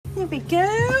There we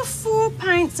go. 4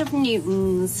 pints of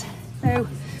Newtons. So,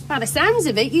 by the sounds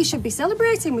of it, you should be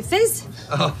celebrating with this.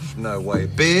 Oh, no way.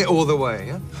 Beer all the way,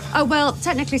 yeah? Oh, well,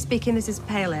 technically speaking, this is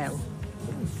pale ale.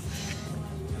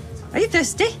 Are you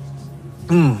thirsty?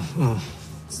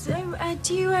 So,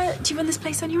 do you run this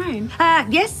place on your own?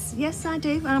 Yes, I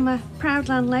do. I'm a proud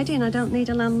landlady and I don't need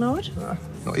a landlord.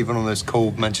 Not even on those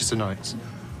cold Manchester nights.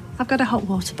 I've got a hot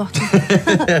water bottle.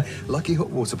 Lucky hot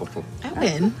water bottle.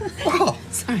 Owen? What?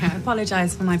 Sorry, I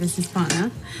apologise for my business partner.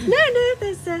 No,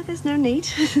 there's no need.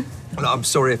 Well, I'm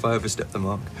sorry if I overstepped the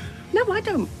mark. No, I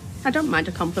don't. I don't mind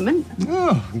a compliment.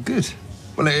 Oh, good.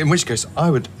 Well, in which case,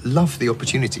 I would love the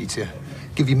opportunity to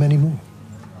give you many more.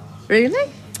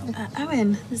 Really?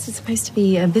 Owen, this is supposed to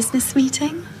be a business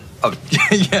meeting? Oh,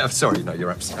 yeah, sorry. No, you're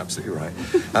absolutely right.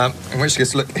 In which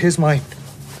case, look, here's my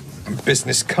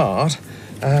business card.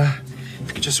 If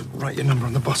you could just write your number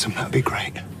on the bottom, that'd be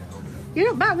great. You're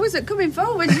not backwards at coming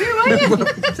forward, you, are you?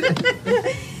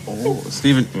 Oh,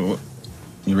 Stephen,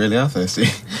 you really are thirsty.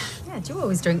 Yeah, do you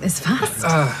always drink this fast?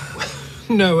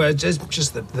 No,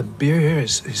 just the beer here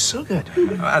is so good.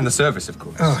 And the service, of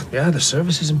course. Oh, yeah, the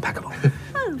service is impeccable.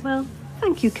 Oh, well,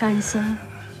 thank you, kind sir.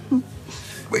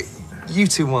 Wait, you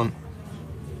two want...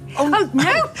 Oh,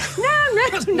 no.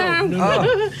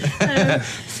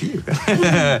 Phew.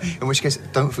 In which case,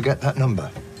 don't forget that number.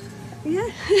 Yeah.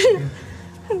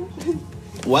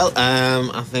 Well,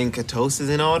 I think a toast is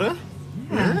in order.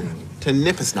 Yeah. To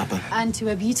Nippersnapper. And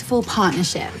to a beautiful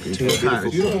partnership. Beautiful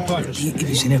partnership. He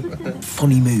was in a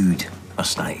funny mood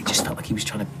last night. It just felt like he was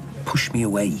trying to push me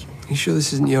away. You sure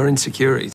this isn't your insecurity